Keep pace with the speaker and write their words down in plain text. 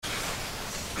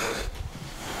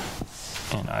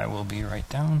And I will be right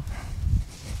down.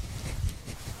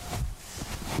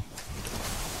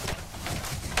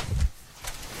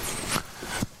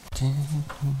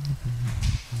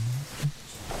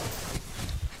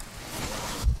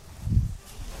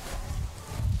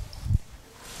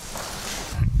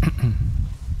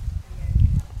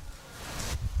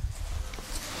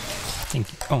 Thank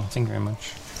you. Oh, thank you very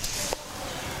much.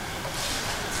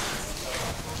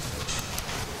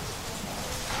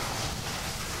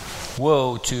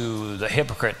 Woe to the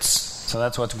hypocrites. So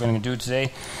that's what we're going to do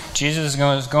today. Jesus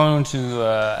is going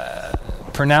to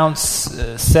pronounce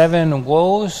 7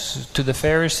 woes to the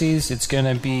Pharisees. It's going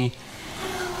to be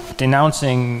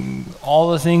denouncing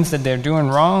all the things that they're doing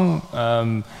wrong.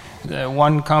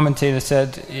 One commentator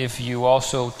said, if you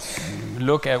also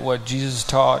look at what Jesus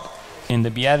taught in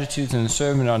the Beatitudes and the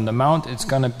Sermon on the Mount, that's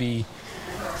going to be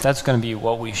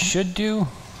what we should do,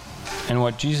 and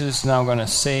what Jesus is now going to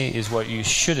say is what you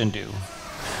shouldn't do.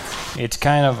 It's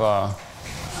kind of a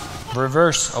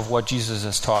reverse of what Jesus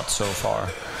has taught so far,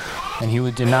 and he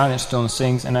would denounce those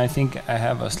things. And I think I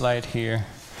have a slide here.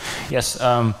 Yes,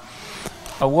 a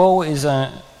woe is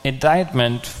an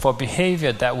indictment for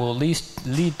behavior that will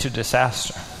lead to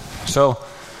disaster. So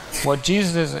what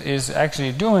Jesus is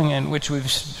actually doing, and which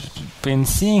we've been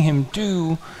seeing him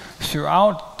do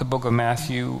throughout the book of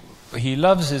Matthew, he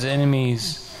loves his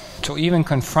enemies to even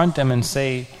confront them and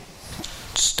say,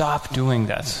 stop doing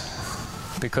that,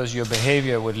 because your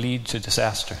behavior would lead to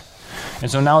disaster. And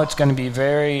so now it's going to be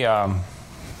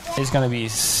it's going to be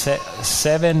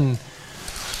 7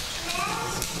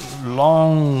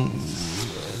 long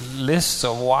lists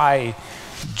of why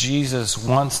Jesus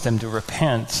wants them to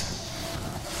repent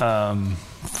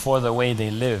for the way they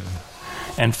live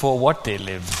and for what they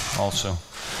live also.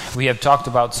 We have talked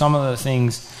about some of the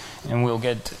things, and we'll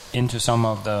get into some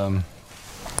of them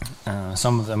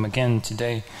again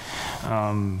today.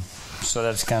 So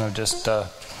that's kind of just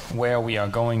where we are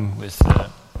going with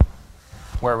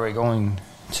where we're going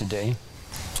today.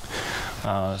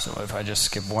 So if I just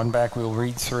skip one back, we'll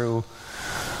read through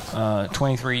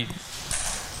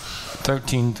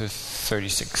 23:13 to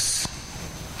 36.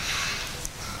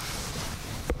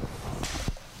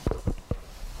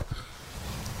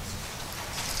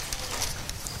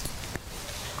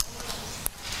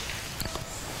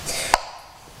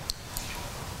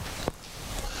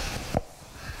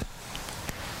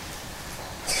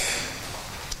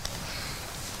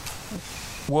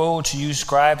 Woe to you,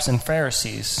 scribes and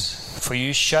Pharisees, for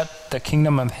you shut the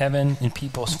kingdom of heaven in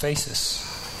people's faces.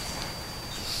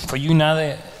 For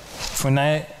neither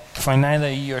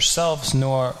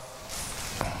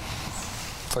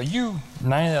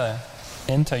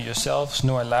enter yourselves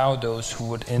nor allow those who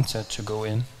would enter to go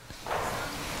in.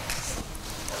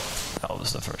 That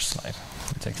was the first slide.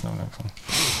 It takes no next one.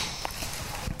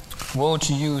 Woe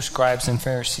to you, scribes and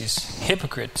Pharisees,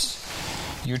 hypocrites!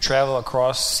 You travel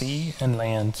across sea and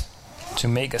land to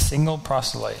make a single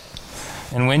proselyte.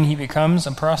 And when he becomes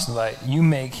a proselyte, you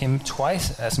make him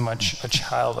twice as much a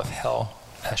child of hell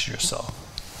as yourself.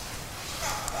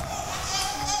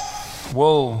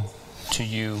 Woe to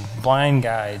you, blind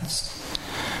guides,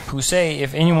 who say,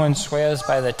 if anyone swears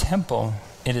by the temple,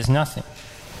 it is nothing.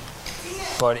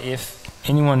 But if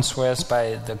anyone swears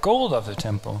by the gold of the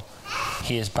temple,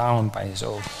 he is bound by his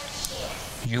oath.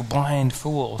 You blind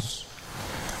fools!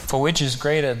 For which is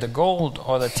greater, the gold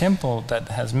or the temple that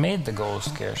has made the gold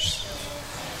scarce?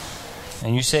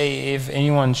 And you say, if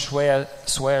anyone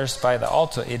swears by the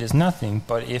altar, it is nothing.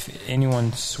 But if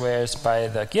anyone swears by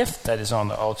the gift that is on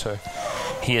the altar,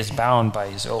 he is bound by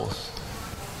his oath.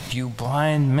 You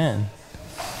blind men!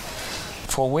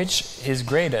 For which is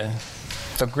greater,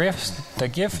 the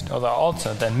gift or the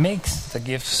altar that makes the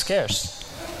gift scarce?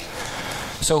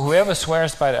 So whoever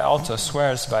swears by the altar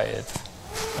swears by it,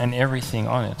 and everything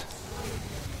on it.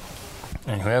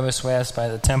 And whoever swears by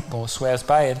the temple swears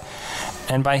by it,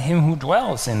 and by him who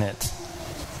dwells in it.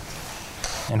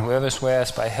 And whoever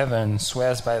swears by heaven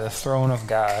swears by the throne of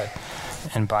God,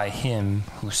 and by him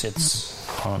who sits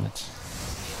on it.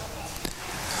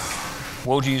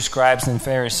 Woe to you, scribes and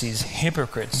Pharisees,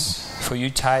 hypocrites! For you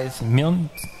tithe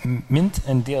mint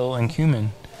and dill and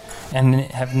cumin, and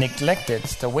have neglected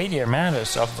the weightier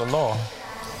matters of the law,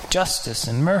 justice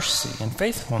and mercy and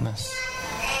faithfulness.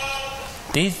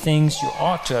 These things you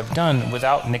ought to have done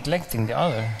without neglecting the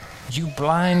other. You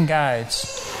blind guides,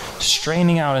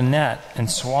 straining out a gnat and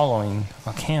swallowing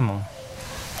a camel.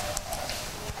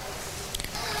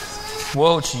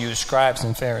 Woe to you, scribes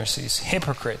and Pharisees,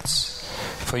 hypocrites!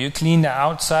 For you clean the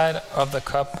outside of the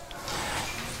cup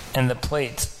and the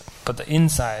plate, but the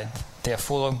inside they are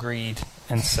full of greed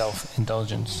and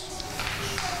self-indulgence.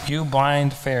 You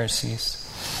blind Pharisees,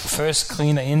 First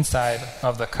clean the inside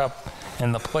of the cup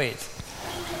and the plate,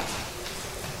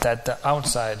 that the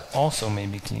outside also may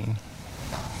be clean.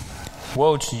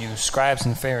 Woe to you, scribes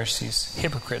and Pharisees,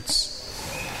 hypocrites!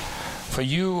 For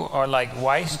you are like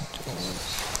whitewashed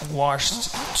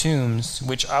tombs,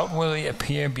 which outwardly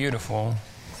appear beautiful,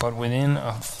 but within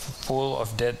are full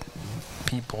of dead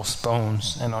people's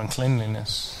bones and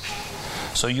uncleanliness.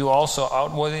 So you also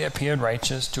outwardly appear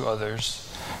righteous to others,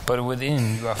 but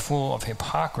within you are full of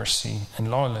hypocrisy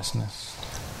and lawlessness.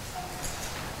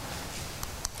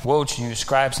 Woe to you,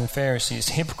 scribes and Pharisees,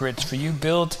 hypocrites, for you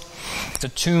build the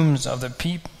tombs of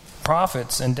the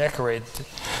prophets and decorate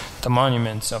the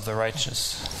monuments of the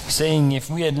righteous, saying, if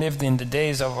we had lived in the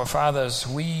days of our fathers,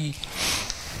 we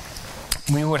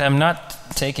would have not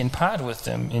taken part with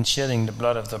them in shedding the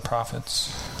blood of the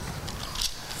prophets.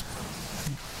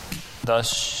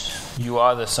 Thus you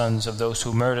are the sons of those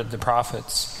who murdered the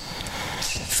prophets.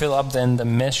 Fill up then the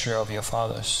measure of your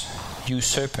fathers. You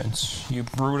serpents, you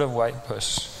brood of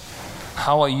vipers,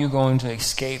 how are you going to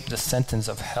escape the sentence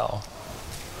of hell?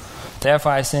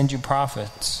 Therefore I send you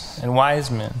prophets and wise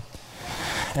men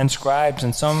and scribes,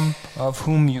 and some of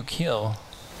whom you kill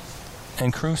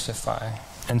and crucify,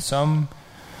 and some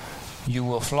you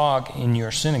will flog in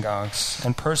your synagogues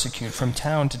and persecute from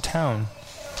town to town,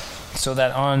 so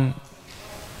that on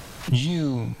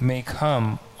you may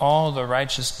come all the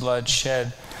righteous blood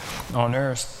shed on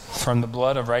earth, from the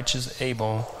blood of righteous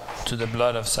Abel to the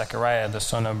blood of Zechariah the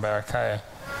son of Berechiah,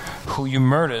 who you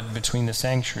murdered between the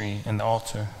sanctuary and the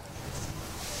altar.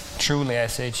 Truly I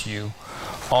say to you,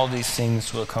 all these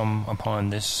things will come upon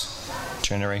this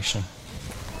generation.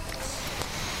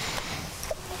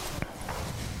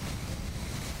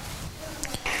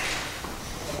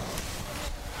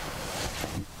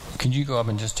 Could you go up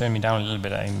and just turn me down a little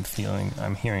bit?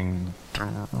 I'm hearing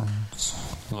it's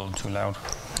a little too loud.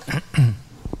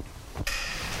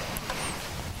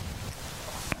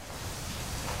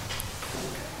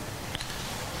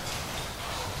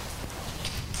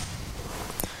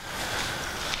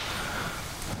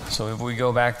 So if we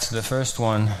go back to the first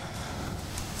one,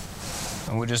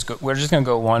 and we're just going to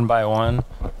go one by one,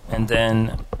 and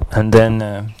then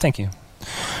thank you,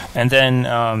 and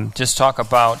then just talk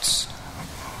about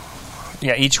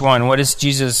each one. What is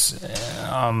Jesus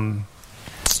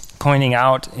pointing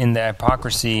out in the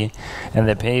hypocrisy and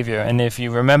the behavior? And if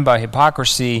you remember,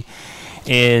 hypocrisy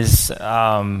is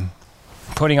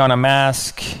putting on a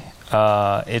mask.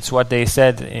 It's what they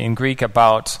said in Greek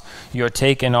about you're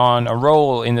taking on a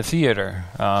role in the theater.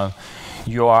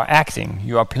 You are acting.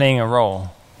 You are playing a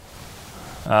role.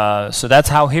 So that's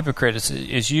how hypocrite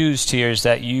is used here, is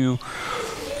that you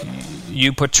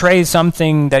portray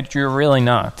something that you're really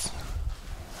not.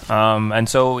 And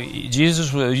so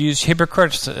Jesus will use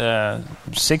hypocrites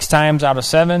 6 times out of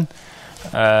 7,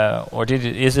 or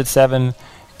is it 7,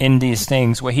 in these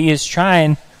things where he is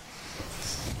trying.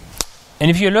 And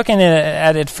if you're looking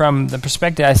at it from the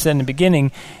perspective I said in the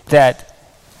beginning, that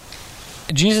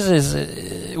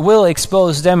Jesus will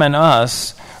expose them and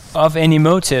us of any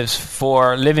motives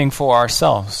for living for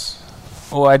ourselves,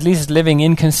 or at least living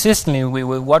inconsistently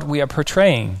with what we are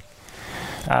portraying.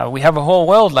 We have a whole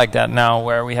world like that now,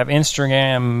 where we have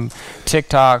Instagram,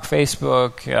 TikTok,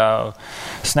 Facebook,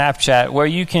 Snapchat, where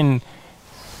you can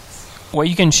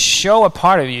show a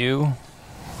part of you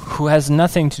who has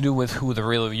nothing to do with who the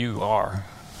real you are.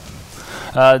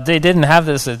 They didn't have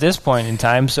this at this point in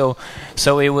time, so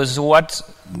it was what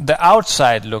the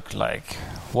outside looked like,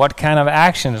 what kind of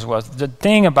actions was. The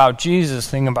thing about Jesus,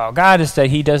 thing about God, is that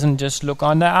he doesn't just look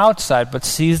on the outside, but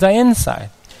sees the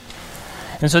inside.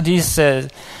 And so these 7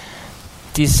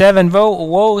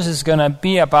 woes is going to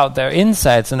be about their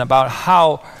insides and about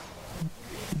how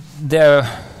their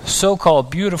so-called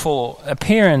beautiful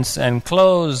appearance and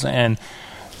clothes and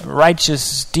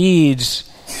righteous deeds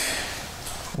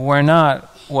were not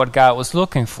what God was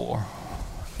looking for.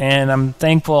 And I'm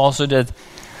thankful also that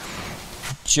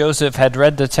Joseph had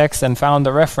read the text and found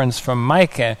the reference from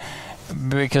Micah,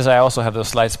 because I also have those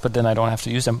slides, but then I don't have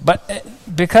to use them. But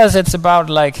because it's about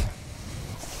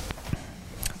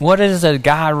what is it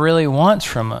God really wants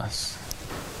from us?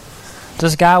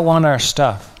 Does God want our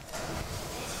stuff?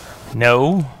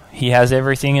 No, he has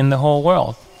everything in the whole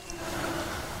world.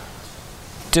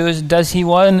 Does he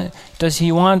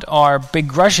want our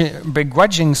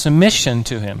begrudging submission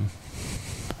to him?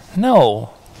 No.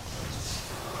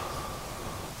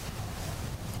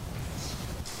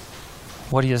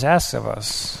 What he has asked of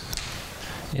us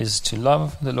is to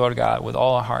love the Lord God with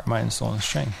all our heart, mind, soul, and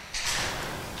strength,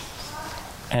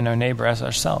 and our neighbor as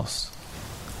ourselves.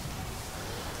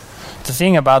 The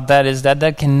thing about that is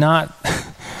that cannot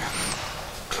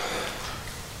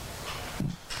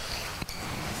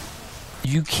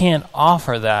you can't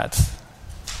offer that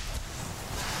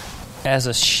as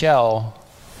a shell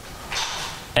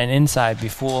and inside be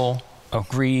full of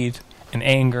greed and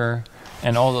anger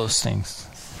and all those things.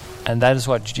 And that is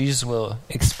what Jesus will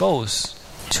expose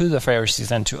to the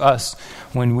Pharisees and to us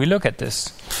when we look at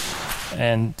this.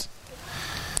 And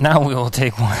now we will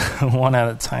take one at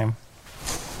a time.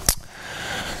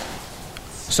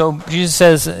 So Jesus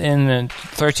says in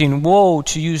 13, "Woe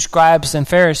to you, scribes and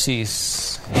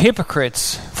Pharisees,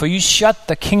 hypocrites, for you shut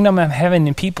the kingdom of heaven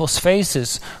in people's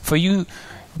faces, for you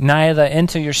neither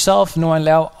enter yourself nor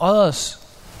allow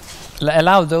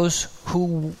those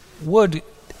who would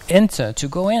enter to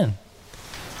go in."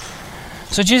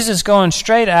 So Jesus is going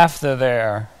straight after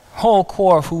their whole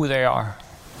core of who they are.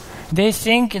 They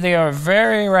think they are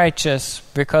very righteous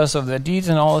because of the deeds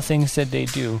and all the things that they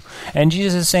do. And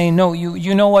Jesus is saying, no,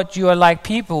 you know what? You are like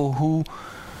people who,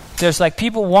 there's like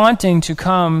people wanting to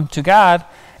come to God,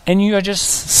 and you are just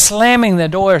slamming the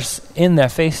doors in their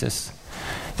faces.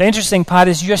 The interesting part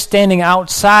is you're standing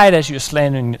outside as you're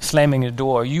slamming the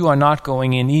door. You are not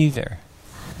going in either.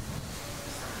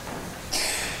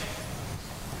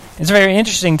 It's very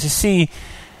interesting to see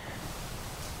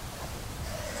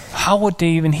how would they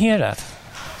even hear that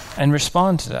and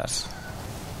respond to that?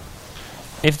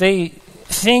 If they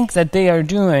think that they are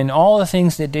doing all the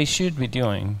things that they should be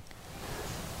doing,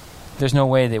 there's no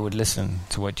way they would listen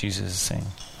to what Jesus is saying.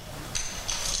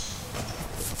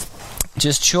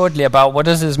 Just shortly about what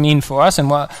does this mean for us,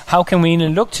 and how can we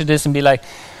even look to this and be like,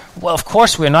 well, of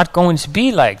course we're not going to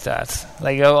be like that.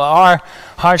 Like our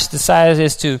heart's desire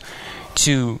is to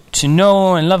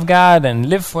know and love God and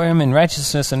live for Him in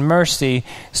righteousness and mercy.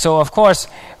 So of course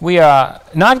we are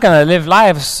not going to live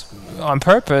lives on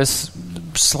purpose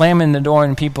slamming the door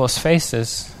in people's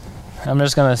faces. I'm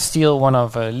just going to steal one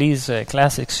of Lee's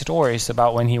classic stories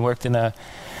about when he worked in an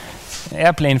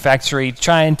airplane factory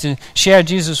trying to share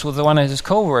Jesus with one of his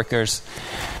co-workers.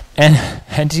 And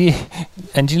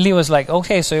Lee was like,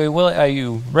 okay, so are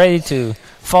you ready to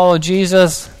follow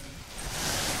Jesus?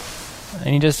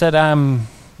 And he just said, I'm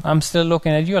still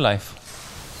looking at your life.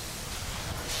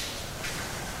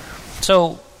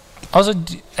 So, also,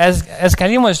 as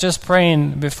Karim was just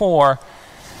praying before,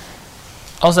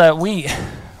 also we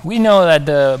know that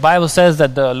the Bible says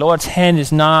that the Lord's hand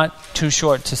is not too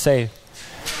short to save.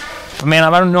 But man,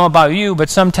 I don't know about you, but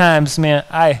sometimes, man,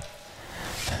 I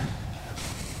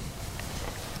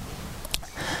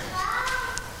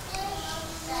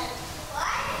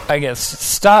get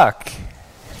stuck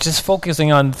just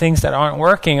focusing on things that aren't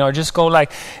working, or just go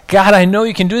like, God, I know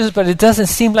you can do this, but it doesn't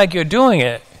seem like you're doing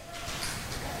it.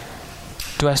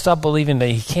 Do I stop believing that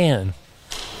He can?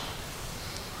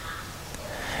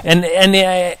 And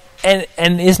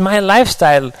is my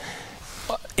lifestyle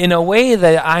in a way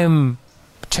that I'm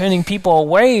turning people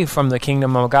away from the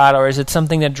kingdom of God, or is it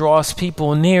something that draws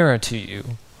people nearer to you?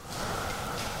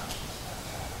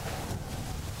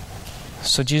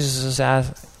 So Jesus is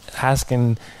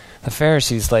asking the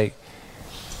Pharisees, like,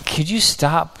 could you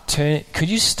stop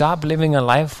living a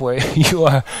life where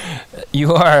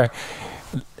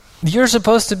you're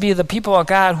supposed to be the people of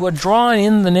God who are drawing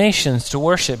in the nations to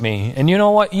worship me, and you know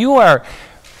what? You are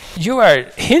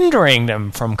hindering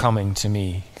them from coming to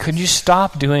me. Could you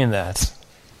stop doing that?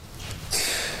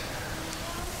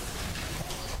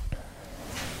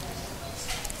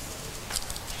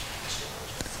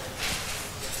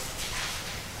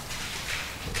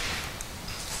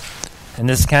 And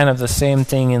this is kind of the same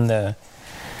thing in the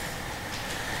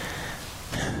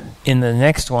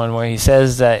next one, where he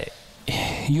says that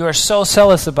you are so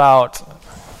zealous about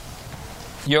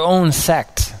your own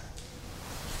sect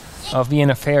of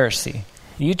being a Pharisee.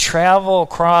 You travel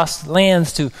across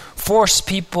lands to force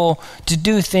people to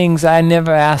do things I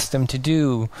never asked them to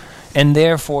do, and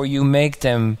therefore you make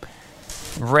them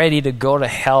ready to go to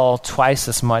hell twice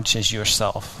as much as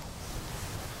yourself.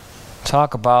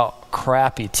 Talk about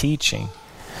crappy teaching.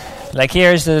 Like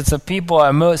here's the people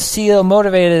are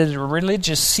motivated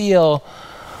religious zeal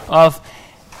of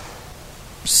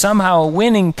somehow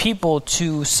winning people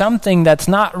to something that's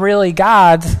not really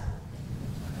God.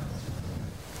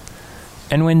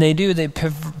 And when they do, they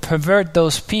pervert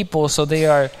those people so they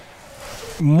are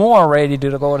more ready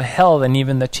to go to hell than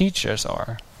even the teachers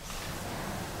are.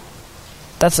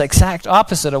 That's the exact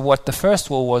opposite of what the first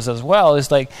woe was as well. It's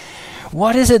like,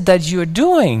 what is it that you're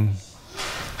doing?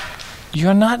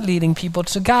 You're not leading people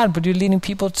to God, but you're leading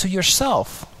people to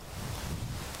yourself.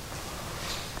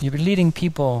 You're leading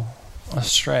people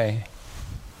astray.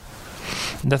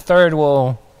 The third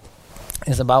woe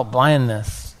is about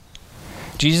blindness.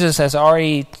 Jesus has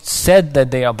already said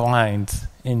that they are blind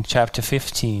in chapter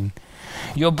 15.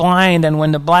 You're blind, and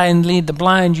when the blind lead the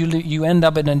blind, you end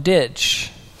up in a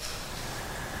ditch.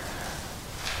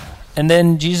 And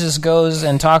then Jesus goes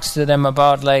and talks to them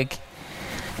about, like,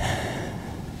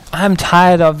 I'm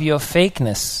tired of your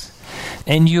fakeness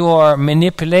and your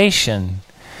manipulation.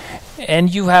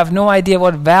 And you have no idea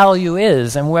what value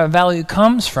is and where value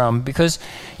comes from, because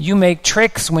you make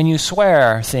tricks when you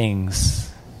swear things.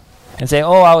 And say,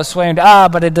 oh, I was swearing,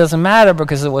 but it doesn't matter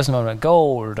because it wasn't on the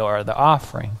gold or the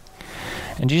offering.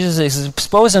 And Jesus is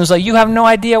exposing them. It's like, you have no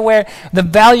idea where the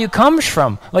value comes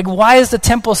from. Like, why is the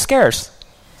temple scarce?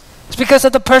 It's because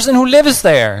of the person who lives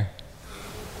there.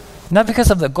 Not because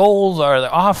of the gold or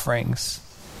the offerings.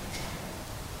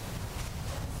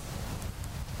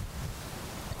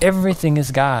 Everything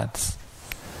is God's.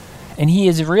 And he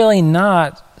is really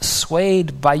not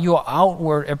swayed by your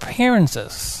outward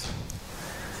appearances,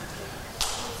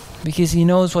 because he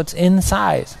knows what's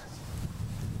inside.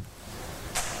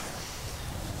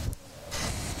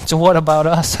 So what about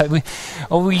us?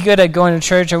 Are we good at going to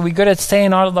church? Are we good at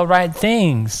saying all of the right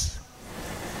things?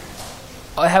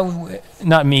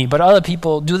 Not me, but other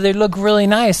people, do they look really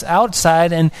nice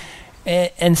outside and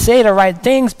say the right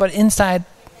things, but inside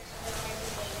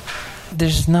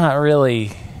there's not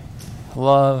really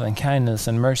love and kindness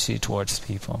and mercy towards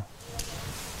people?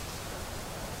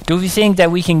 Do we think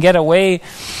that we can get away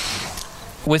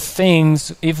with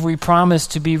things if we promise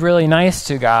to be really nice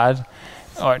to God,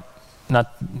 or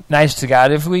not nice to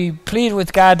God? If we plead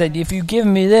with God that if you give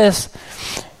me this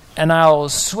and I will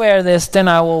swear this, then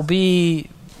I will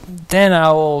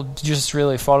just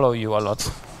really follow you a lot.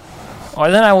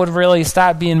 Or then I would really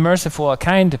start being merciful or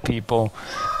kind to people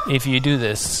if you do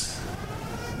this.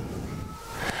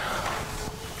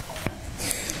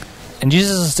 And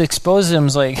Jesus exposes him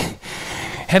like,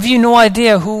 have you no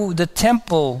idea who the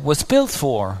temple was built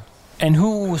for and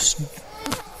whose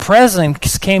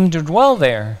presence came to dwell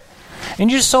there?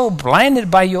 And you're so blinded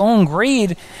by your own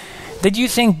greed that you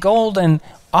think gold and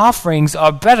offerings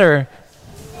are better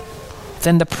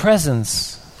than the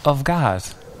presence of God.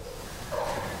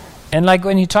 And like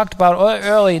when you talked about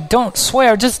earlier, don't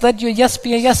swear, just let your yes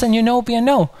be a yes and your no be a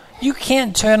no. You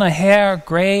can't turn a hair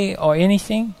gray or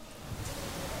anything.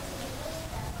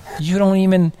 You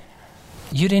don't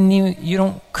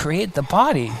create the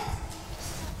body.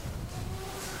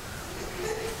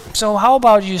 So how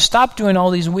about you stop doing all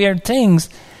these weird things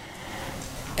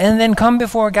and then come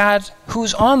before God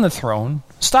who's on the throne?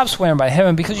 Stop swearing by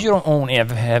heaven, because you don't own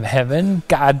heaven.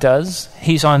 God does.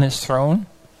 He's on his throne.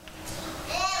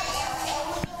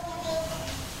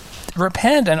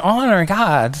 Repent and honor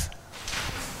God.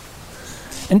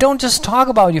 And don't just talk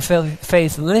about your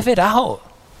faith, live it out.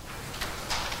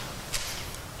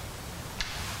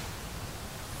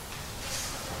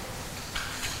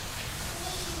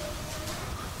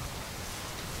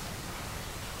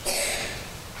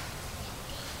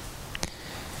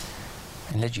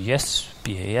 And let your yes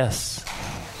be a yes,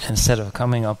 instead of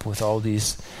coming up with all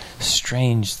these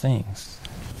strange things.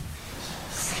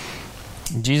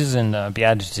 Jesus in the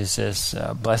Beatitudes says,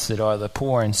 blessed are the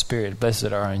poor in spirit,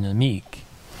 blessed are the meek.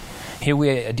 Here we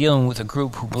are dealing with a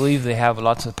group who believe they have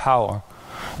lots of power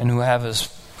and who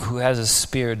has a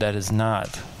spirit that is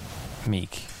not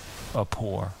meek or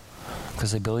poor,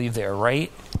 because they believe they're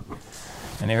right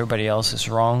and everybody else is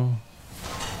wrong.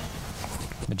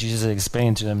 But Jesus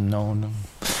explained to them, no,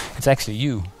 it's actually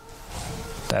you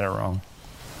that are wrong.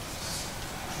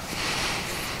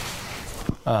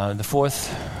 The fourth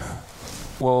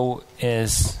woe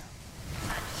is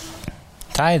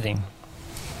tithing.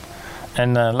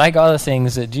 And like other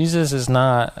things, that Jesus is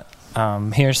not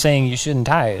here saying you shouldn't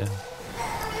tithe.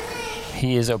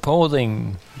 He is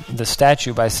upholding the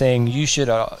statute by saying you should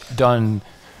have done,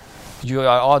 you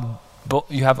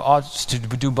have ought to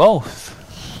do both.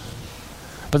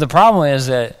 But the problem is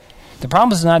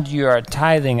not you are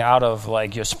tithing out of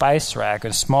like your spice rack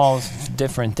or small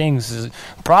different things. The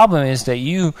problem is that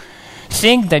you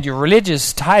think that your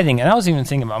religious tithing, and I was even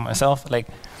thinking about myself, like,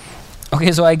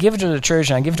 okay, so I give it to the church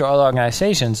and I give it to other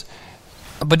organizations,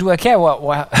 but do I care what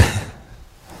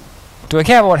do I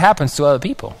care about what happens to other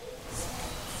people?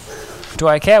 Do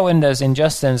I care when there's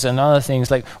injustice and other things?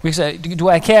 Like we say, do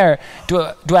I care?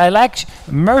 Do I lack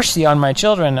mercy on my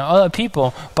children and other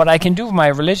people, but I can do my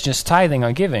religious tithing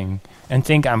or giving and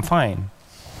think I'm fine?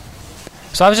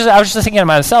 So I was just thinking of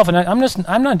myself, and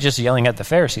I'm not just yelling at the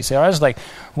Pharisees. So I was like,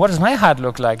 what does my heart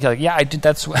look like? Like, yeah, I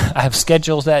have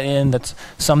schedules that in. That's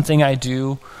something I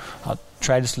do. I'll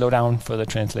try to slow down for the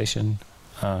translation.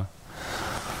 But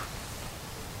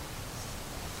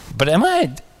am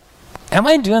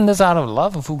I doing this out of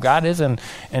love of who God is and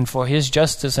for his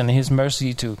justice and his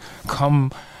mercy to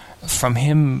come from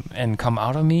him and come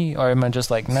out of me? Or am I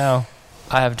just like, no,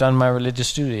 I have done my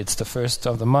religious duty. It's the first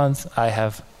of the month. I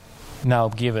have now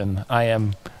given. I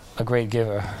am a great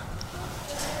giver.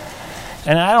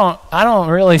 And I don't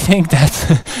really think that's,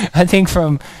 I think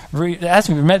as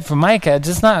we met from Micah, it's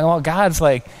just not, well, God's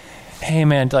like, hey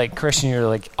man, like Christian, you're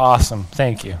like awesome.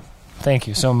 Thank you. Thank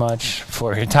you so much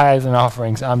for your tithes and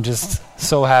offerings. I'm just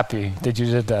so happy that you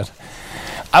did that.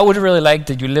 I would really like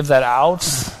that you live that out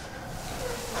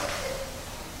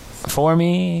for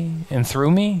me and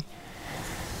through me.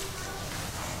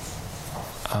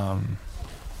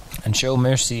 And show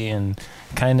mercy and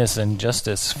kindness and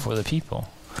justice for the people.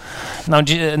 Now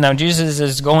Jesus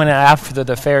is going after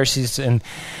the Pharisees, and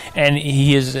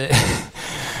he is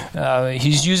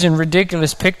he's using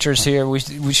ridiculous pictures here. We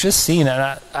just seen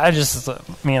it.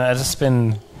 It's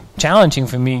been challenging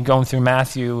for me going through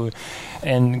Matthew,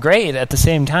 and great at the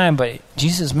same time. But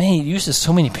Jesus, man, he uses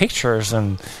so many pictures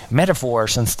and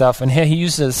metaphors and stuff, and here he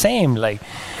uses the same. Like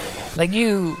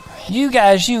you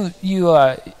guys,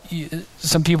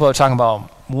 some people are talking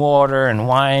about water and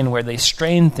wine where they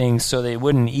strain things so they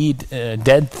wouldn't eat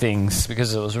dead things,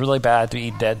 because it was really bad to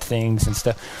eat dead things and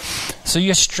stuff. So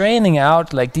you're straining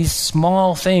out like these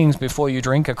small things before you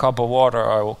drink a cup of water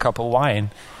or a cup of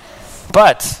wine.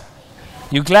 But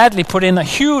you gladly put in a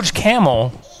huge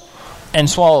camel and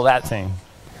swallow that thing.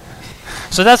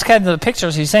 So that's kind of the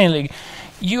pictures he's saying. Like,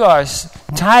 you are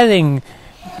tithing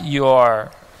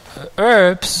your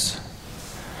herbs,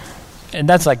 and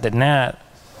that's like the gnat.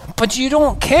 But you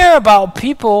don't care about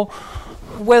people,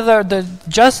 whether the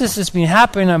justice is being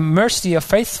happening and mercy or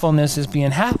faithfulness is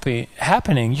being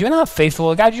happening. You're not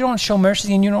faithful to God. You don't show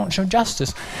mercy and you don't show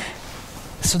justice.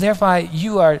 So therefore,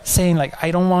 you are saying, like,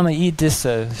 I don't want to eat this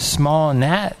small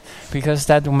gnat because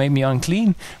that will make me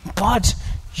unclean. But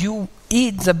you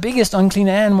eat the biggest unclean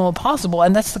animal possible,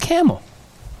 and that's the camel.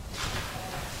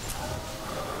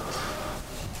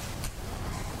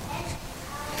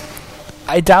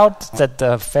 I doubt that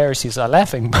the Pharisees are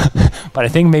laughing, but I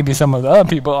think maybe some of the other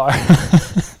people are.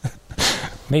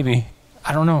 Maybe.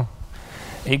 I don't know.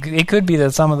 It could be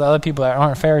that some of the other people that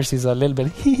aren't Pharisees are a little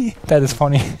bit, that is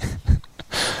funny.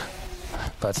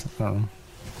 But,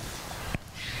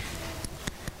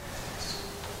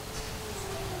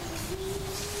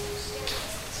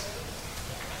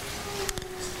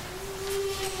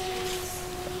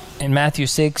 in Matthew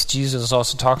 6, Jesus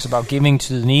also talks about giving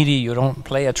to the needy. You don't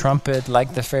play a trumpet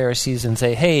like the Pharisees and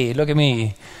say, hey, look at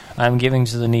me, I'm giving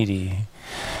to the needy.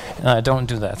 Don't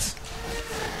do that.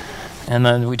 And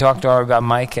then we talked about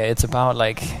Micah. It's about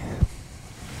like,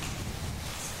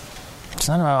 it's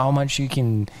not about how much you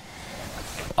can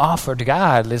offer to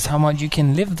God. It's how much you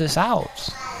can live this out.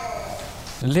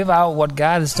 Live out what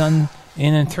God has done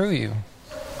in and through you.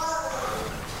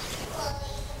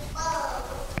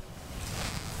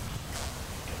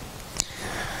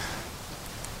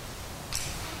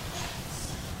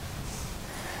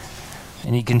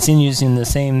 And he continues in the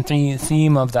same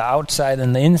theme of the outside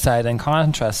and the inside and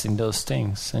contrasting those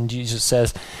things. And Jesus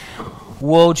says,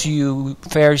 woe to you,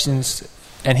 Pharisees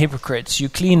and hypocrites. You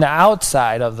clean the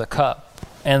outside of the cup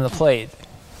and the plate,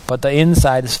 but the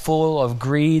inside is full of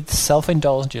greed,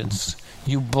 self-indulgence.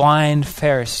 You blind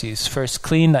Pharisees, first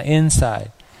clean the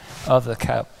inside of the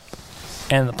cup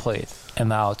and the plate,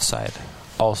 and the outside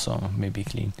also may be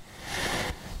clean.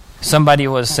 Somebody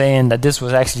was saying that this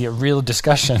was actually a real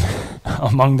discussion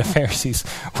among the Pharisees,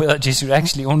 whether Jesus would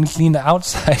actually only clean the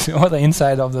outside or the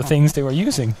inside of the things they were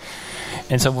using.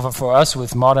 And so for us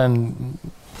with modern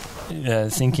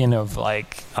thinking of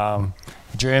like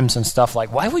germs and stuff,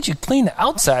 like, why would you clean the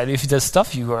outside if the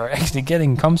stuff you are actually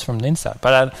getting comes from the inside?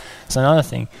 But that's another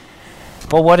thing.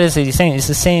 But what is he saying? It's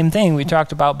the same thing we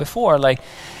talked about before. Like,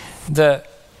 and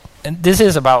this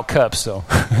is about cups, though.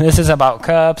 This is about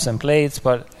cups and plates,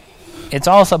 but it's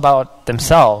also about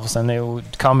themselves, and they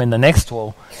would come in the next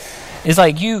woe. It's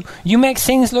like you make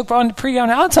things look pretty on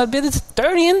the outside, but it's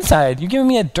dirty inside. You're giving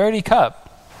me a dirty cup.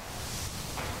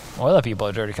 Well, other people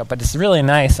a dirty cup, but it's really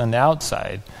nice on the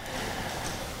outside.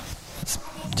 It's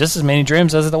just as many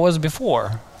germs as there was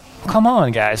before. Come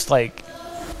on, guys. Like,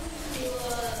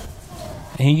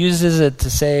 he uses it to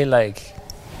say, like,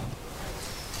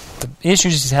 the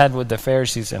issues he's had with the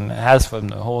Pharisees and has for them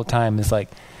the whole time is like,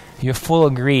 you're full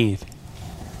of greed.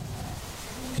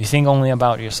 You think only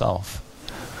about yourself.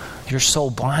 You're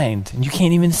so blind, and you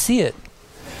can't even see it.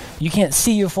 You can't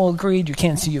see you're full of greed. You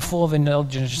can't see you're full of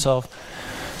indulgence yourself.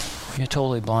 You're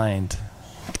totally blind.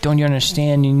 Don't you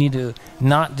understand? You need to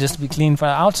not just be clean from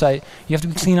the outside. You have to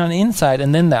be clean on the inside,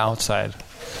 and then the outside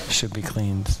should be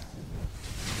cleaned.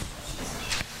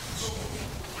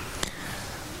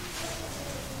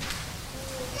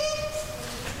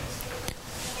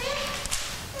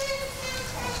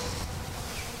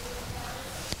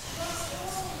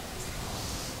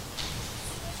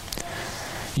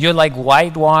 You're like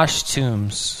whitewashed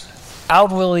tombs,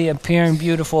 outwardly appearing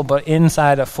beautiful, but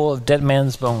inside are full of dead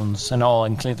man's bones and all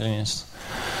uncleanness.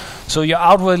 So you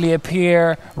outwardly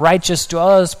appear righteous to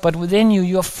us, but within you,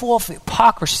 you're full of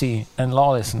hypocrisy and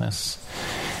lawlessness.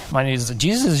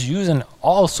 Jesus is using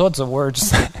all sorts of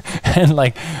words and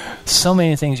like so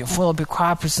many things. You're full of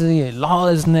hypocrisy,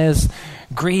 lawlessness,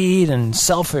 greed, and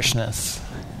selfishness.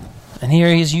 And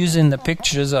here he's using the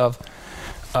pictures of,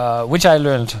 which I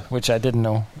learned, which I didn't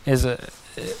know, if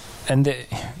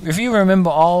you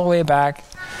remember all the way back,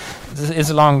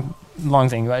 it's a long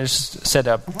thing, but I just set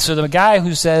up. So the guy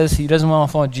who says he doesn't want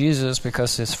to follow Jesus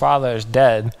because his father is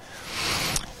dead,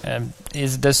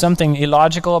 there's something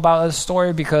illogical about this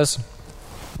story because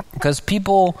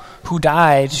people who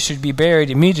died should be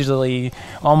buried immediately,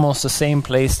 almost the same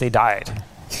place they died.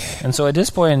 And so at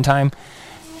this point in time,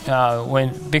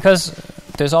 because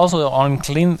there's also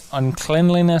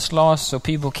uncleanliness laws, so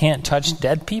people can't touch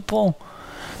dead people.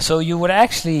 So you would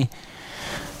actually,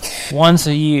 once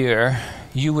a year,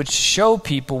 you would show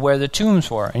people where the tombs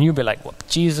were, and you'd be like, well,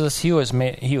 Jesus, he was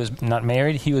not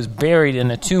married, he was buried in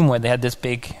a tomb where they had this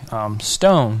big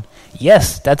stone.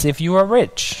 Yes, that's if you were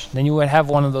rich. Then you would have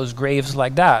one of those graves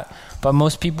like that. But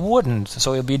most people wouldn't.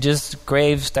 So it would be just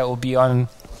graves that would be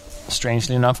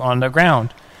strangely enough, on the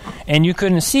ground. And you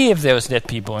couldn't see if there was dead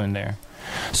people in there.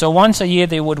 So once a year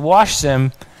they would wash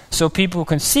them so people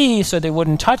could see, so they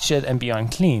wouldn't touch it and be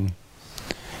unclean.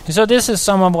 So this is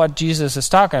some of what Jesus is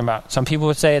talking about. Some people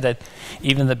would say that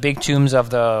even the big tombs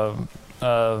of the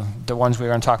ones we're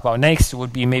going to talk about next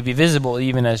would be maybe visible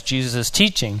even as Jesus is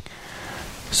teaching.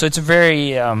 So it's a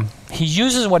very, he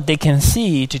uses what they can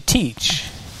see to teach.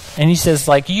 And he says,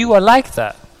 like, you are like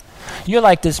that. You're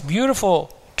like this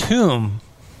beautiful tomb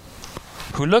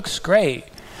who looks great,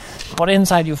 but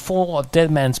inside you're full of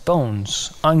dead man's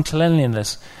bones,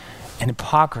 uncleanliness, and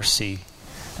hypocrisy,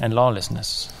 and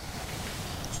lawlessness.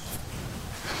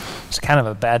 It's kind of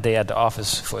a bad day at the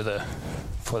office for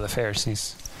the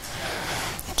Pharisees.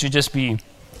 To just be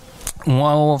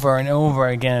over and over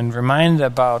again reminded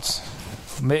about,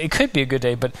 it could be a good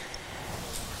day, but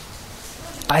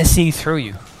I see through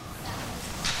you.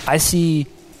 I see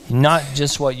not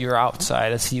just what you're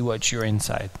outside, I see what you're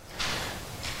inside.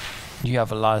 You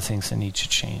have a lot of things that need to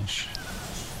change.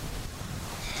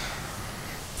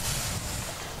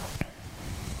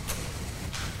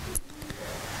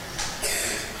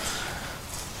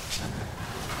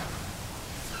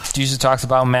 Jesus talks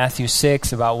about Matthew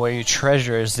 6, about where your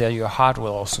treasure is, there your heart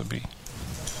will also be.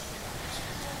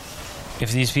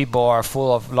 If these people are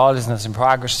full of lawlessness and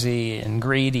hypocrisy and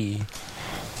greedy,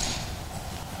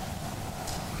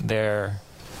 their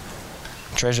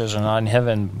treasures are not in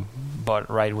heaven, but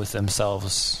right with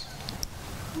themselves.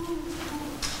 You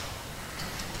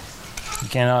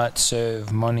cannot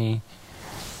serve money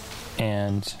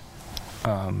and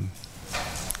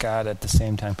God at the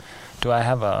same time. Do I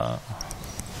have a...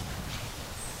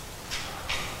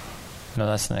 No,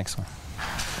 that's the next one.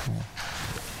 Yeah.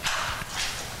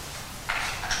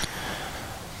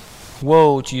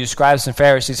 Woe to you, scribes and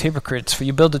Pharisees, hypocrites, for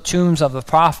you build the tombs of the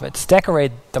prophets,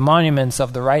 decorate the monuments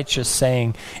of the righteous,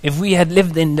 saying, if we had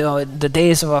lived in the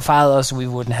days of our fathers, we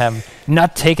would have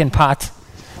not taken part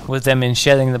with them in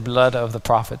shedding the blood of the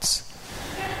prophets.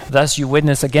 Thus you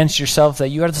witness against yourself that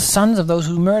you are the sons of those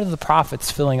who murder the prophets,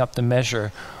 filling up the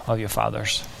measure of your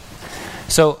fathers.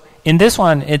 So in this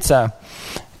one, it's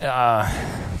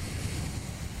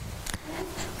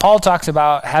Paul talks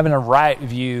about having a right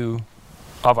view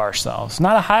of ourselves.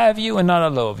 Not a high view and not a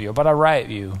low view, but a right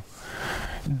view.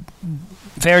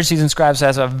 Pharisees and scribes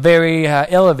has a very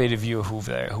elevated view of who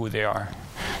they are.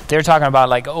 They're talking about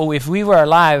like, oh, if we were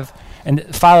alive, and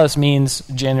fathers means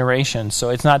generations, so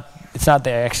it's not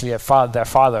they're actually their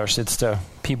fathers, it's the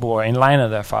people who are in line of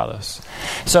their fathers.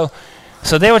 So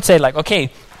they would say like,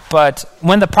 okay, but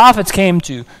when the prophets came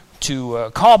to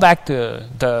call back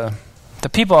the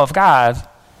people of God,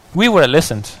 we would have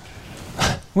listened.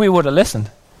 We would have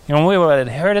listened. You know, we would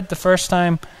have heard it the first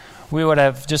time. We would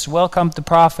have just welcomed the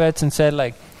prophets and said,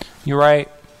 like, you're right,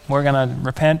 we're going to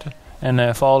repent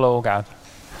and follow God.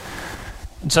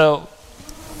 And so,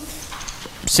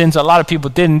 since a lot of people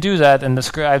didn't do that, and the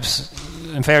scribes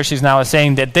and Pharisees now are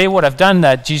saying that they would have done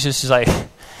that, Jesus is like,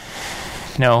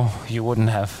 no, you wouldn't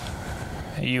have.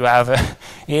 You have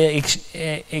an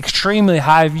extremely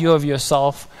high view of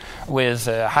yourself with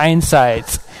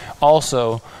hindsight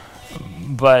also.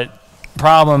 But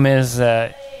problem is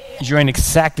that you're in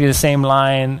exactly the same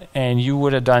line, and you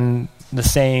would have done the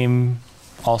same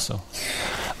also.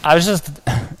 I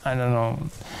don't know.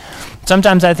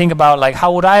 Sometimes I think about like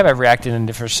how would I have reacted in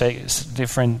different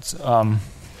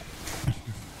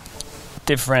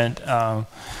different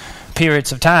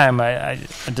periods of time.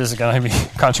 This is going to be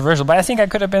controversial, but I think I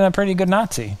could have been a pretty good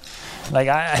Nazi. Like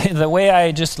the way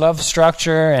I just love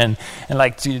structure and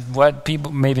like what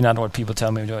people, maybe not what people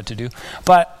tell me what to do,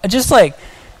 but just like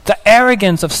the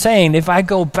arrogance of saying, if I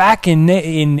go back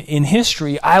in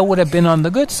history, I would have been on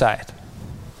the good side.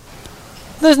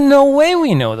 There's no way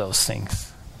we know those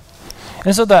things.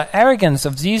 And so the arrogance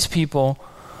of these people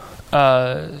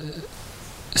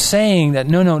saying that,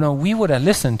 no, we would have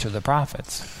listened to the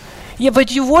prophets. Yeah,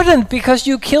 but you wouldn't, because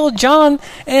you killed John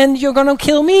and you're going to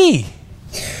kill me.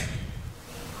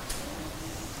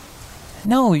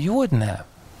 No, you wouldn't have.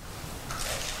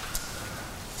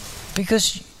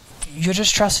 Because you're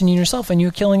just trusting in yourself and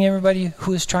you're killing everybody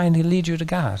who is trying to lead you to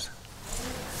God.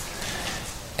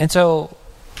 And so,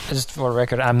 just for the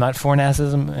record, I'm not for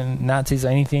Nazism and Nazis or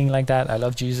anything like that. I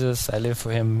love Jesus. I live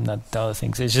for him, not the other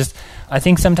things. It's just, I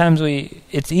think sometimes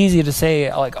it's easy to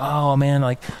say, like, oh man,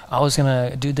 like, I was going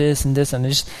to do this and this. And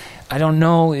just, I don't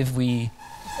know if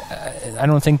I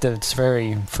don't think that it's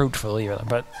very fruitful either.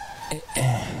 But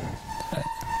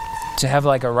to have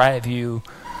like a right view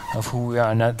of who we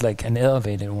are, not like an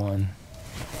elevated one.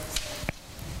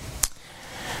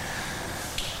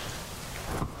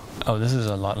 Oh, this is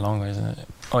a lot longer, isn't it?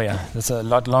 Oh yeah, that's a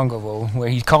lot longer, where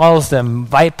he calls them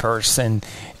vipers, and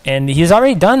he's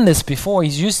already done this before.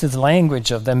 He's used this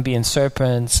language of them being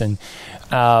serpents, and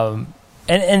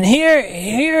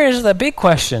here is the big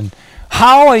question: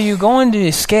 how are you going to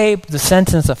escape the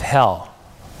sentence of hell?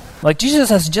 Like Jesus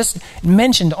has just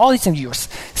mentioned all these things. You're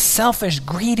selfish,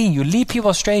 greedy, you lead people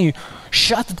astray, you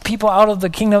shut people out of the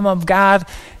kingdom of God.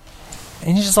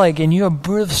 And he's just like, and you're a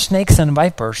brood of snakes and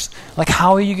vipers. Like,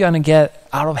 how are you going to get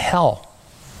out of hell?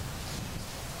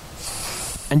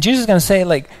 And Jesus is going to say,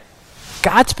 like,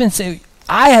 God's been saying,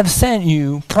 I have sent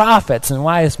you prophets and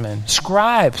wise men,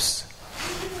 scribes,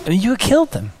 and you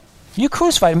killed them. You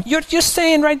crucified them. You're just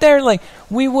saying right there, like,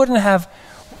 we would have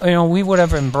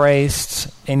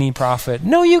embraced any prophet.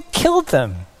 No, you killed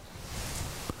them.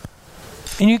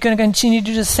 And you're going to continue to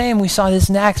do the same. We saw this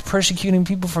in Acts, persecuting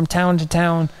people from town to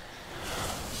town.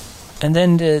 And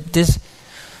then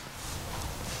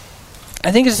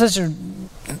I think it's such a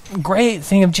great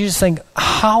thing of Jesus saying,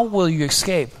 how will you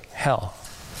escape hell?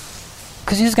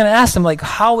 Because he's going to ask them, like,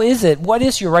 how is it? What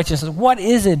is your righteousness? What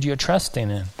is it you're trusting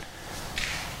in?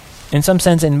 In some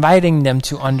sense, inviting them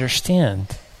to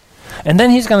understand. And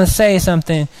then he's going to say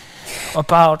something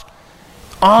about,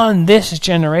 on this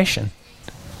generation,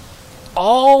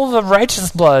 all the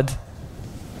righteous blood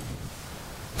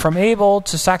from Abel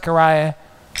to Zechariah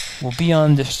will be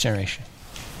on this generation.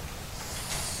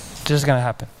 This is going to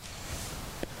happen.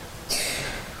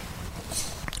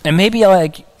 And maybe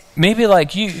like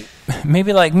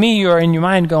me, you're in your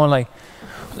mind going like,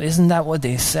 isn't that what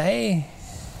they say?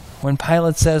 When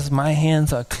Pilate says, my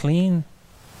hands are clean?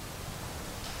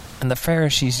 And the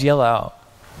Pharisees yell out,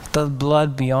 the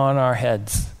blood be on our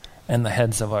heads and the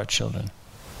heads of our children.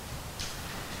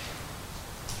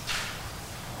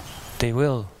 They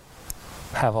will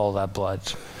have all that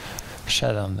blood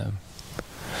shed on them.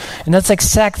 And that's the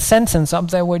exact sentence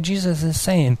up there where Jesus is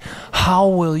saying, how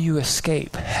will you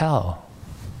escape hell?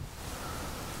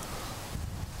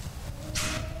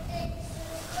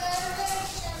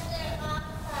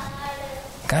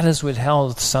 God has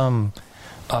withheld some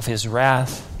of his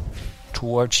wrath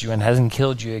towards you and hasn't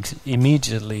killed you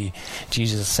immediately,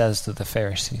 Jesus says to the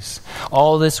Pharisees.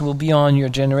 All this will be on your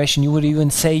generation. You would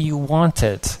even say you want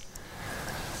it.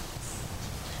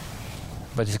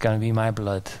 But it's going to be my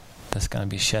blood that's going to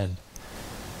be shed.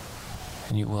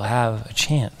 And you will have a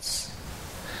chance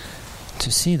to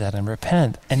see that and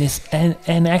repent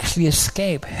and actually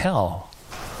escape hell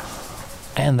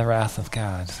and the wrath of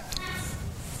God.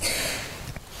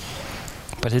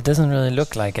 But it doesn't really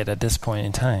look like it at this point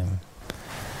in time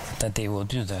that they will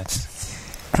do that.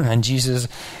 And Jesus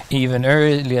even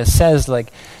earlier says,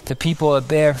 like, the people that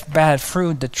bear bad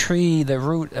fruit, the tree, the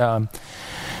root, the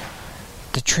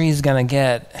tree is going to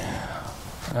get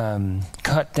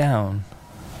cut down.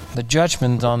 The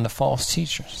judgment on the false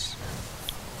teachers.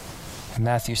 In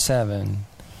Matthew 7.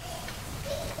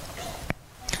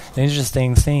 The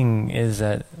interesting thing is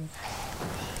that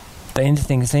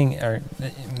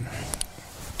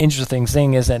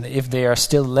if they are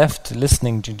still left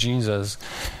listening to Jesus,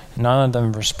 none of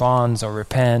them responds or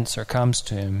repents or comes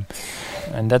to him.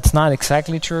 And that's not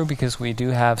exactly true, because we do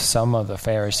have some of the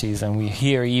Pharisees, and we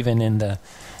hear even in the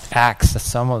Acts that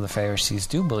some of the Pharisees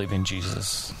do believe in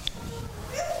Jesus.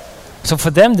 So for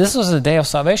them, this was a day of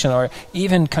salvation, or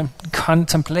even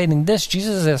contemplating this.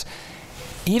 Jesus is,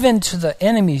 even to the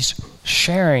enemies,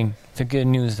 sharing the good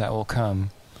news that will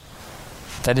come.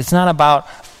 That it's not about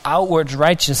outward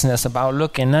righteousness, about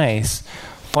looking nice,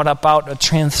 but about a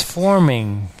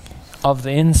transforming of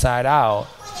the inside out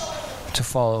to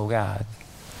follow God.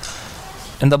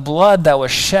 And the blood that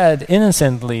was shed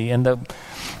innocently, and the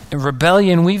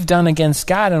rebellion we've done against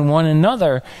God and one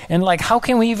another, and like, how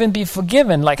can we even be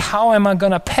forgiven? Like, how am I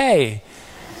going to pay?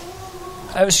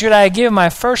 Should I give my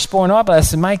firstborn up,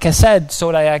 as Micah said,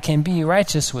 so that I can be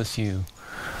righteous with you?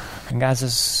 And God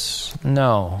says,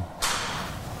 no.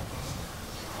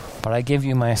 But I give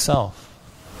you myself.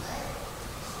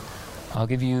 I'll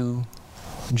give you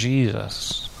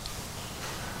Jesus,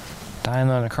 dying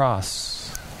on the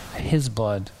cross, his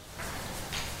blood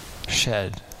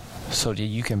shed so that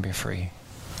you can be free.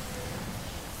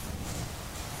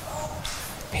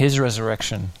 His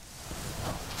resurrection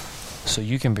so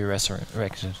you can be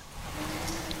resurrected.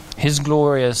 His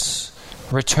glorious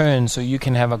return so you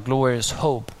can have a glorious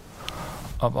hope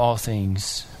of all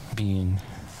things being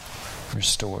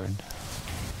restored.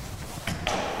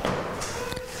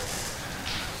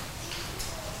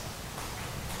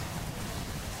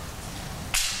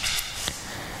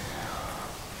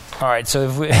 All right, so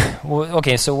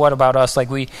so what about us? Like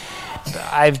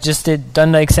I've just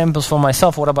done the examples for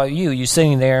myself. What about you? You're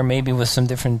sitting there maybe with some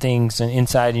different things and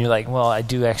inside, and you're like, well, I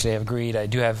do actually have greed. I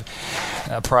do have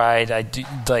pride. I do,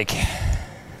 like.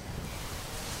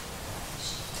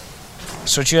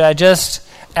 So should I just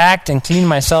act and clean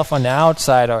myself on the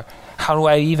outside, or how do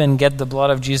I even get the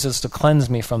blood of Jesus to cleanse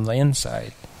me from the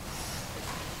inside?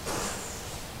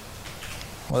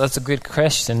 Well, that's a good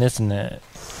question, isn't it?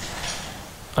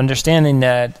 Understanding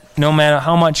that no matter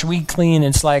how much we clean,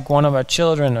 it's like one of our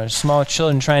children or small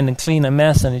children trying to clean a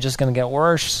mess, and it's just going to get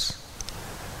worse.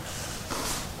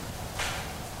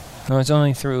 No, it's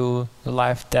only through the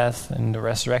life, death, and the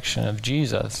resurrection of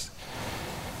Jesus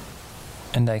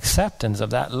and the acceptance of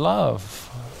that love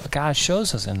God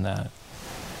shows us in that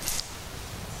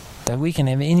we can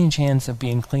have any chance of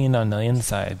being clean on the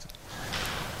inside,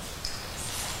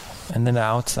 and then the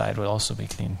outside will also be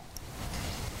clean.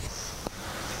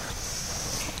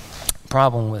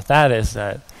 Problem with that is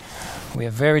that we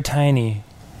have very tiny,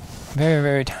 very,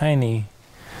 very tiny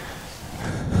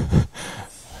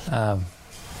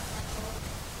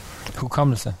who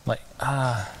comes to like,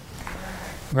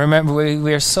 remember,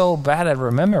 we are so bad at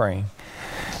remembering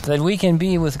that we can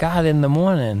be with God in the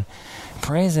morning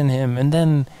praising him, and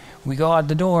then we go out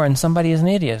the door and somebody is an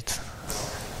idiot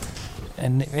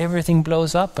and everything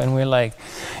blows up and we're like,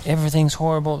 everything's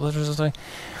horrible.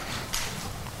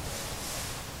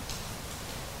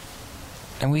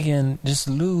 And we can just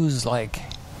lose like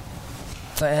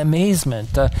the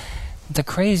amazement, the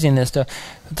craziness,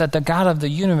 that the God of the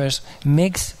universe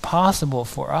makes possible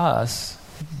for us,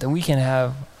 that we can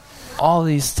have all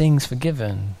these things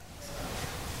forgiven.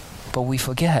 But we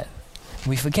forget,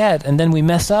 and then we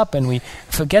mess up, and we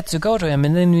forget to go to him,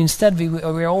 and then instead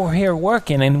we're over here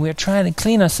working, and we're trying to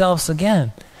clean ourselves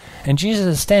again. And Jesus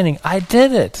is standing, I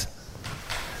did it.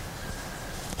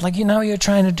 Like, you're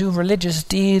trying to do religious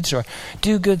deeds or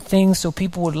do good things so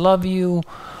people would love you,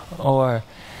 or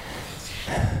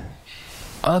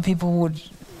other people would,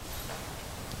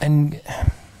 and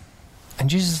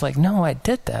Jesus is like, no, I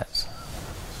did that.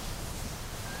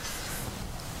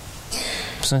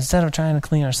 So instead of trying to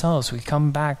clean ourselves, we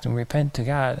come back and repent to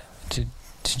God, to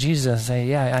Jesus, and say,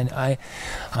 yeah,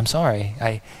 I'm sorry.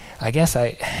 I guess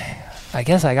I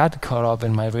got caught up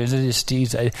in my religious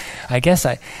deeds. I guess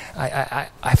I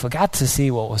forgot to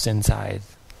see what was inside.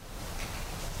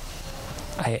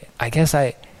 I guess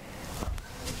I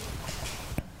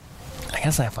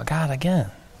forgot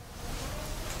again.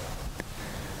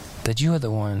 That you are the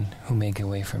one who make a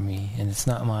way for me, and it's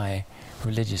not my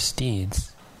religious deeds.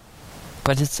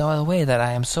 But it's the other way, that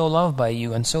I am so loved by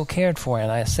you and so cared for,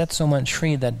 and I set so much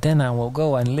free that then I will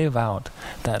go and live out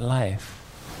that life.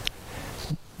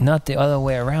 Not the other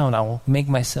way around. I will make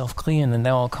myself clean and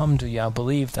then I'll come to you. I'll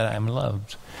believe that I am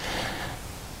loved.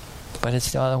 But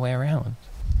it's the other way around.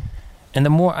 And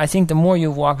the more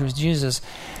you've walked with Jesus,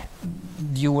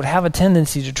 you would have a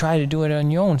tendency to try to do it on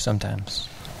your own sometimes.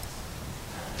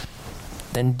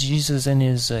 Then Jesus in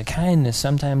his kindness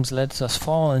sometimes lets us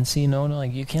fall and see, no,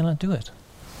 like, you cannot do it.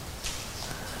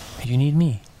 You need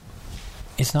me.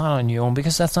 It's not on your own,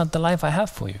 because that's not the life I have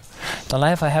for you. The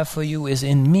life I have for you is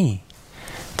in me.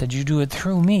 That you do it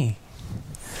through me.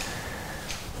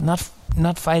 Not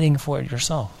fighting for it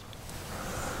yourself.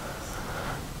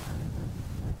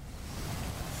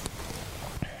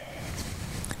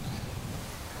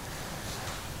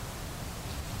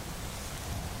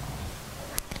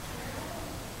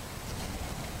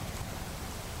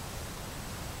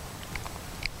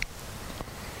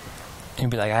 You'd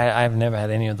be like, I've never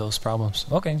had any of those problems.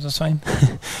 Okay, that's fine.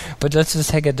 But let's just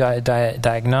take a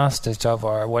diagnostic of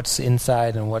what's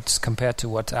inside and what's compared to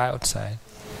what's outside.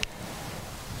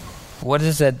 What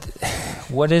is it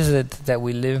that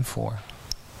we live for?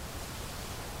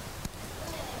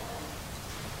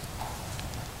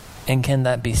 And can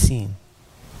that be seen?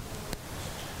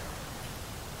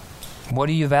 What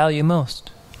do you value most?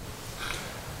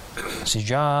 It's your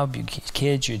job, your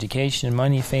kids, your education,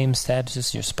 money, fame,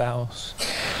 status, your spouse.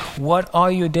 What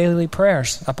are your daily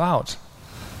prayers about?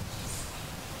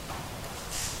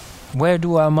 Where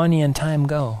do our money and time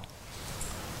go?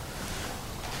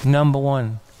 Number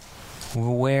one,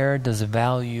 where does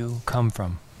value come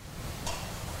from?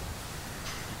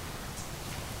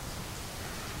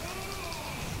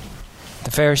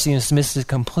 The Pharisees missed it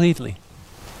completely.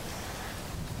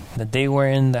 That they were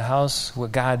in the house where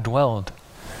God dwelled.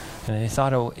 And they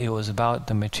thought it was about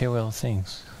the material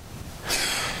things.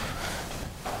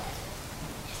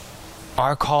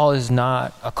 Our call is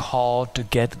not a call to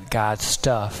get God's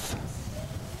stuff,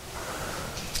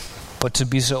 but to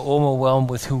be so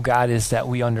overwhelmed with who God is that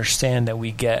we understand that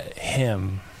we get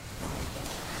Him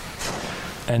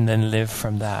and then live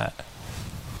from that.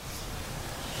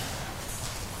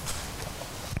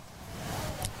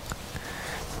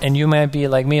 And you might be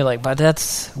like me, like, but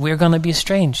we're going to be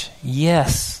strange.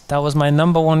 Yes, that was my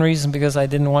number one reason because I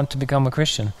didn't want to become a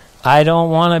Christian. I don't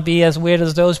want to be as weird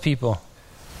as those people.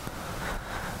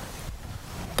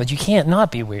 But you can't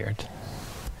not be weird.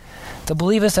 The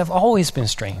believers have always been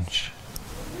strange.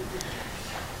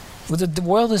 The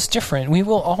world is different. We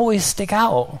will always stick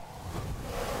out.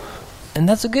 And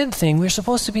that's a good thing. We're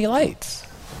supposed to be lights.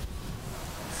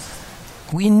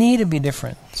 We need to be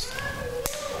different.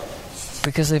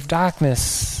 Because if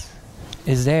darkness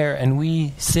is there and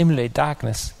we simulate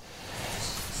darkness,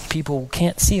 people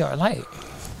can't see our light.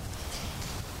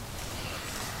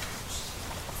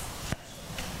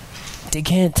 They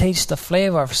can't taste the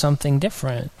flavor of something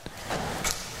different.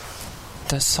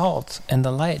 The salt and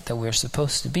the light that we're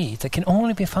supposed to be, that can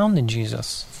only be found in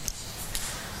Jesus.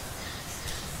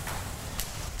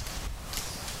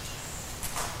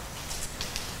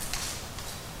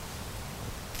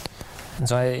 And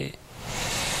so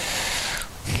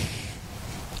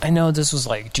I know this was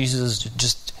like Jesus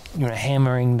just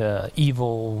hammering the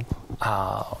evil,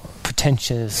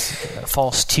 pretentious,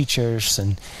 false teachers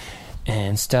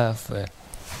and stuff. But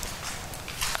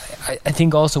I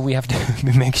think also we have to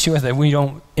make sure that we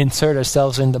don't insert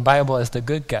ourselves in the Bible as the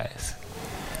good guys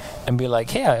and be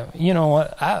like, yeah, you know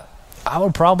what, I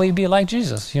would probably be like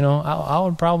Jesus. I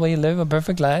would probably live a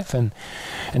perfect life and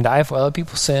die for other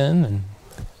people's sin,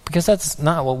 because that's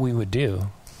not what we would do.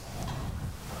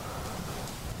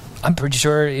 I'm pretty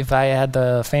sure if I had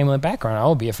the family background, I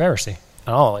would be a Pharisee.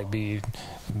 I'll be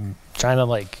trying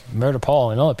to murder Paul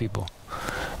and other people.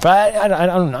 But I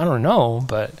don't know.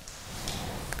 But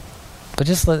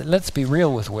just let's be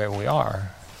real with where we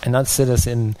are, and not sit us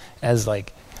in as I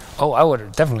would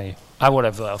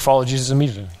have followed Jesus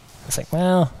immediately. It's like,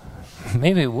 well,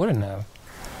 maybe it wouldn't have.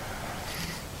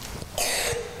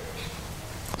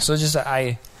 So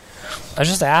I was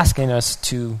just asking us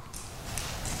to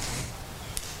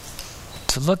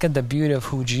look at the beauty of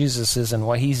who Jesus is and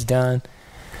what He's done.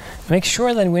 Make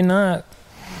sure that we're not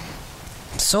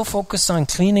so focused on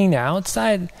cleaning the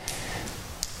outside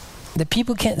that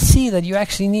people can't see that you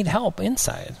actually need help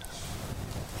inside.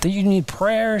 That you need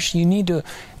prayers, you need to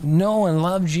know and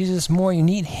love Jesus more, you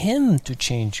need Him to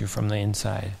change you from the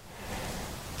inside.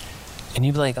 And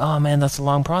you'd be like, oh man, that's a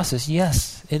long process.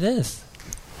 Yes, it is.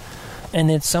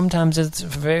 And sometimes it's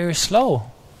very slow.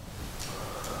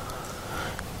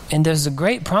 And there's a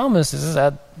great promise is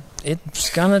that it's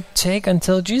going to take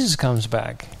until Jesus comes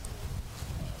back.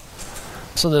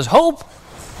 So there's hope.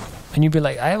 And you'd be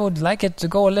like, I would like it to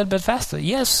go a little bit faster.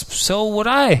 Yes, so would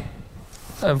I.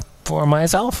 For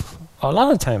myself, a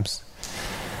lot of times.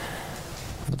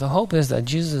 But the hope is that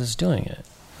Jesus is doing it.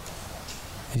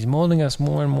 He's molding us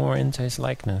more and more into His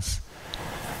likeness.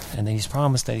 And He's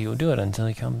promised that He will do it until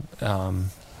He comes.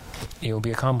 It will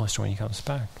be accomplished when He comes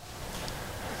back.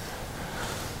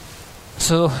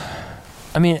 So,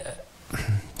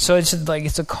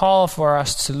 it's a call for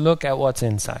us to look at what's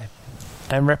inside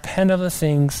and repent of the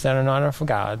things that are not of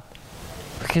God,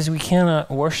 because we cannot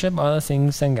worship other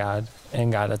things than God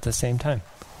and God at the same time.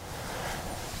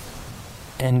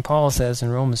 And Paul says in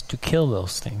Romans to kill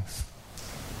those things.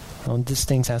 Well, these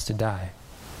things has to die.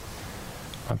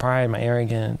 My pride, my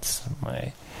arrogance,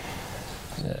 my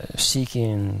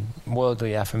seeking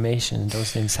worldly affirmation,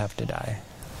 those things have to die.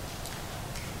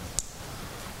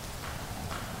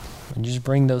 And just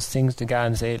bring those things to God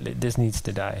and say, this needs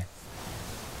to die.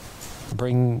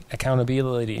 Bring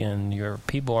accountability in your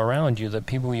people around you, the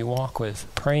people you walk with,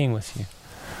 praying with you.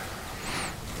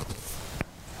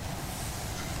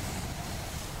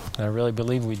 I really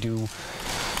believe we do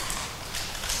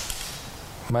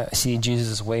see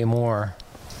Jesus way more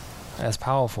as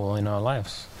powerful in our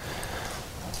lives,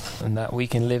 and that we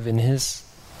can live in His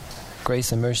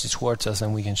grace and mercy towards us,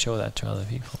 and we can show that to other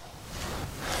people.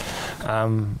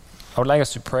 I would like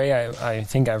us to pray. I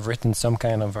think I've written some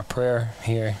kind of a prayer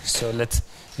here, so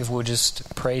if we'll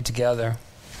just pray together.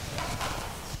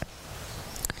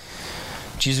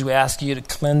 Jesus, we ask you to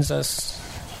cleanse us,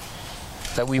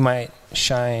 that we might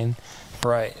shine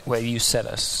bright where you set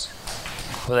us,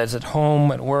 whether it's at home,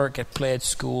 at work, at play, at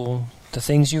school. The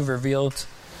things you've revealed,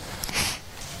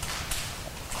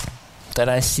 that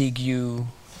I seek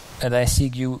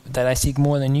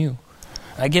more than you.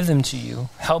 I give them to you.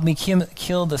 Help me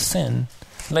kill the sin.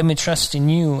 Let me trust in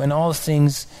you and all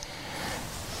things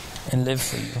and live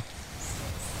for you.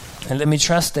 And let me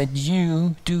trust that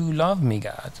you do love me,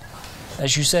 God.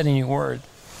 As you said in your word,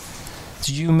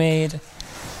 you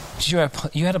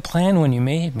had a plan when you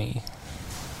made me.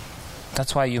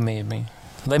 That's why you made me.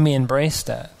 Let me embrace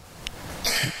that.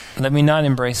 Let me not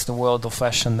embrace the world, the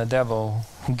flesh, and the devil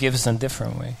who gives in a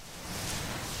different way.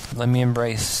 Let me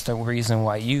embrace the reason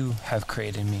why you have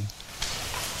created me.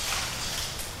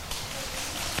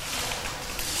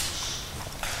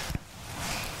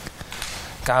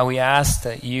 God, we ask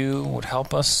that you would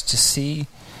help us to see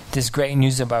this great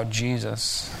news about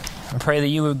Jesus. I pray that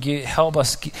you would help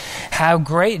us have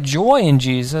great joy in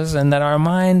Jesus, and that our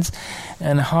minds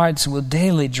and hearts will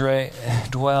daily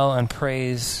dwell and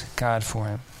praise God for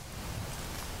him.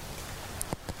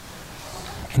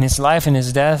 In his life, in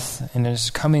his death, and his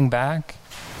coming back.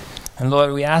 And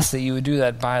Lord, we ask that you would do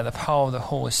that by the power of the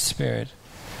Holy Spirit.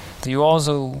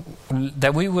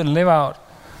 That we would live out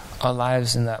our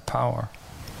lives in that power.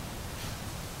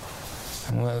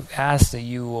 And we ask that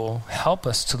you will help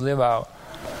us to live out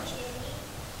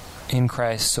in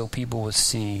Christ so people will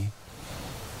see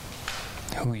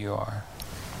who you are.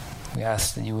 We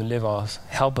ask that you would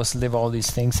help us live all these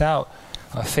things out.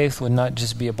 Our faith would not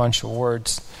just be a bunch of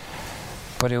words,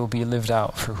 but it will be lived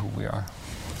out for who we are.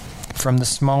 From the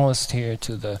smallest here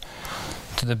to the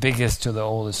biggest, to the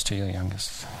oldest, to the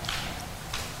youngest.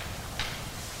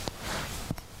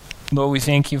 Lord, we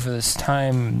thank you for this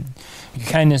time, your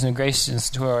kindness and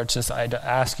graciousness towards us. I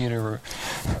ask you to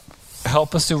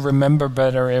help us to remember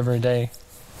better every day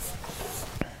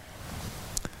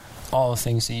all the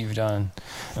things that you've done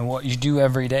and what you do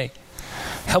every day.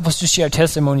 Help us to share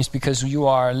testimonies, because you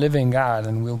are a living God,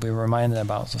 and we'll be reminded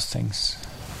about those things.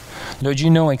 Lord, you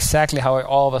know exactly how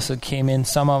all of us came in.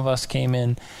 Some of us came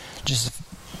in just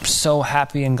so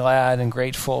happy and glad and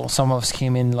grateful. Some of us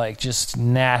came in like just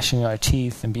gnashing our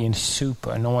teeth and being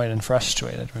super annoyed and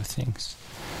frustrated with things.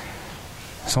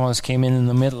 Some of us came in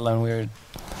the middle, and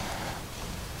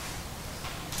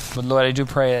But Lord, I do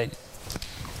pray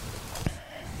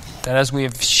that as we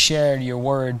have shared your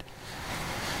word,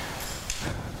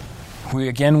 we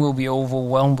again will be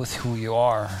overwhelmed with who you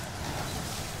are.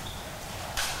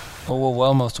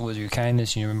 Overwhelm us with your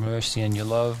kindness and your mercy and your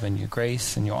love and your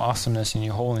grace and your awesomeness and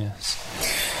your holiness.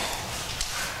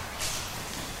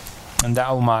 And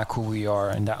that will mark who we are,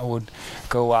 and that would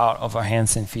go out of our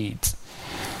hands and feet.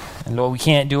 And Lord, we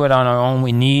can't do it on our own.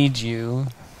 We need you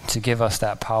to give us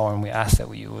that power, and we ask that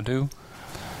what you will do.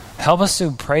 Help us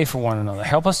to pray for one another.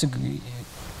 Help us to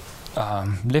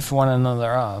lift one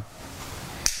another up.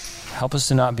 Help us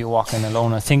to not be walking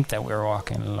alone or think that we're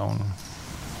walking alone,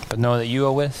 but know that you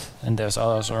are with, and there's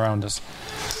others around us.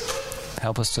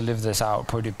 Help us to live this out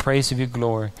for the praise of your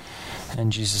glory.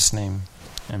 In Jesus' name,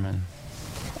 amen.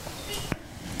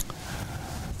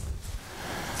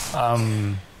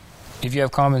 If you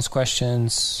have comments,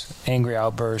 questions, angry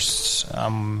outbursts,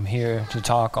 I'm here to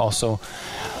talk also.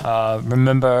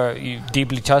 Remember, you're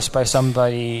deeply touched by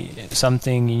something,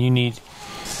 and you need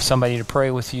somebody to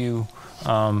pray with you.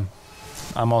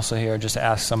 I'm also here just to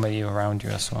ask somebody around you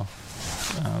as well.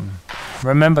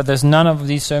 Remember, there's none of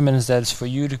these sermons that's for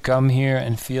you to come here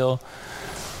and feel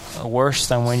worse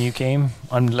than when you came,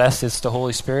 unless it's the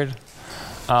Holy Spirit.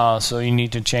 So you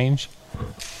need to change.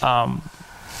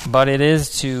 But it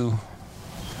is to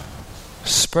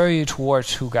spur you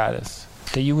towards who God is.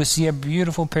 That you would see a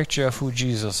beautiful picture of who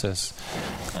Jesus is,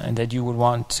 and that you would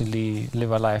want to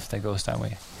live a life that goes that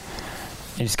way.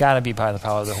 It's got to be by the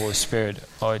power of the Holy Spirit,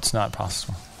 or it's not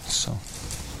possible. So,